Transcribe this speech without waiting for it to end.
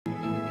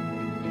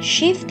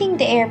Shifting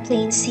the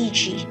airplane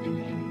CG.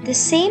 The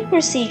same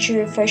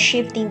procedure for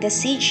shifting the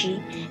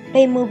CG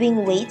by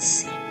moving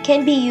weights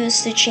can be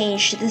used to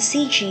change the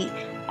CG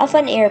of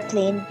an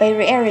airplane by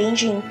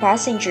rearranging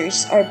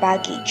passengers or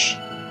baggage.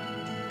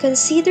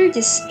 Consider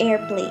this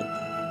airplane.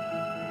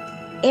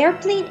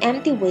 Airplane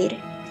empty weight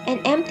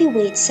and empty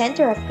weight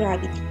center of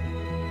gravity.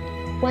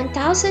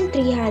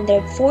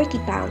 1,340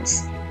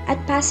 pounds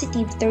at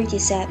positive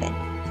 37.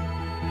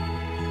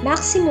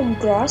 Maximum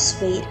gross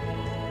weight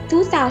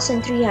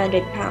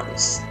 2,300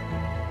 pounds.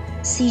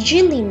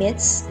 CG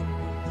limits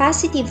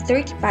positive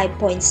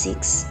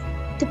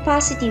 35.6 to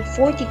positive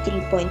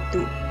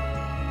 43.2.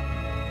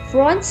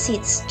 Front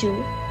seats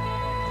 2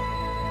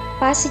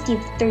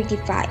 positive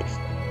 35.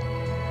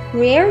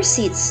 Rear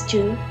seats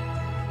 2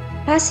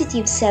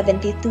 positive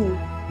 72.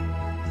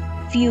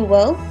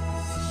 Fuel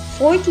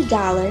 40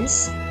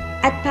 gallons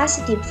at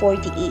positive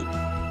 48.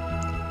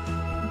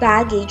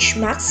 Baggage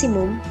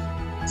maximum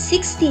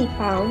 60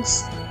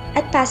 pounds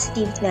at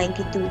positive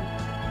 92.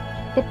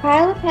 The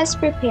pilot has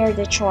prepared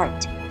a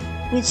chart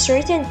with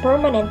certain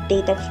permanent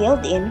data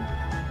filled in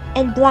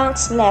and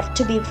blanks left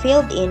to be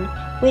filled in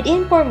with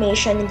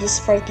information in this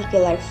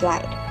particular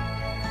flight.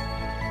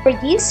 For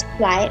this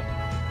flight,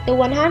 the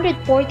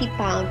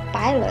 140-pound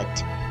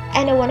pilot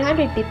and a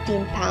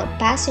 115-pound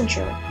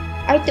passenger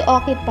are to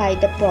occupy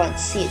the front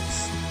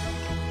seats,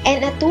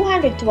 and a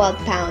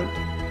 212-pound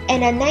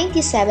and a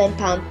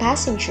 97-pound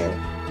passenger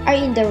are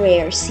in the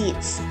rear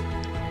seats.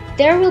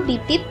 There will be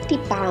 50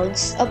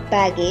 pounds of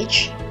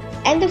baggage,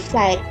 and the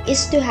flight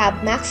is to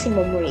have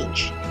maximum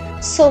range,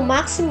 so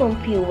maximum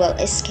fuel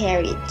is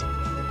carried.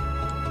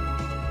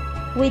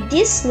 With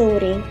this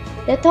loading,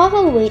 the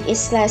total weight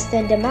is less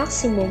than the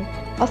maximum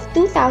of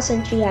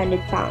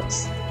 2,300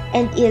 pounds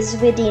and is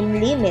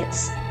within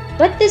limits,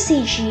 but the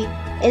CG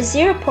is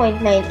 0.9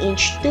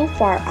 inch too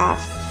far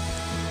off.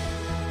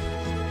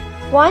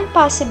 One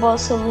possible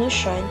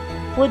solution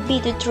would be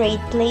to trade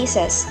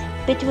places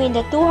between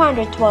the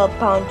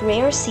 212-pound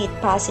rear seat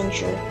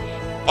passenger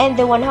and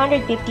the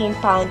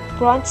 115-pound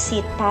front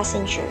seat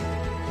passenger.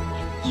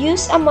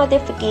 Use a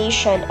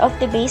modification of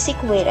the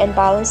basic weight and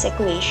balance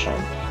equation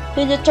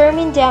to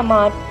determine the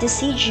amount the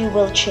CG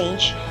will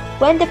change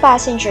when the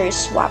passengers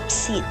swap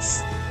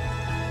seats.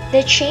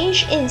 The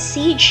change in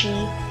CG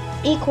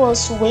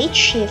equals weight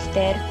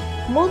shifted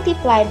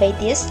multiplied by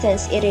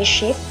distance it is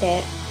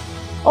shifted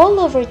all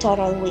over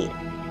total weight.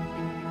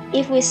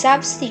 If we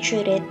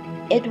substitute it,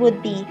 it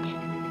would be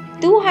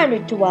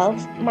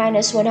 212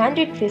 minus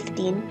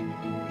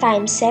 115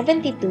 times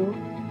 72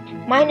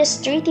 minus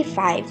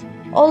 35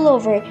 all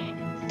over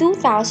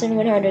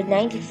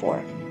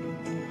 2,194.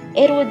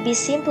 It would be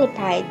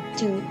simplified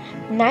to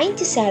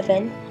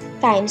 97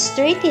 times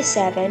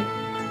 37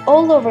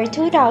 all over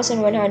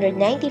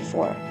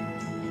 2,194.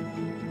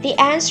 The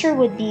answer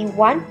would be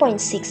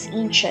 1.6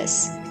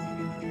 inches.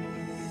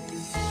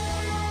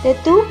 The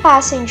two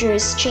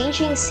passengers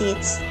changing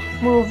seats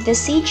move the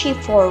CG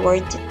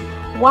forward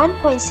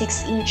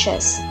 1.6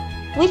 inches,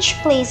 which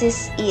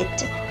places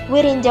it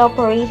within the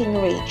operating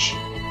range.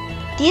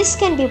 This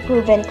can be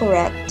proven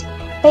correct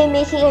by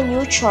making a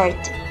new chart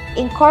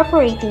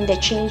incorporating the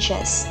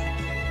changes.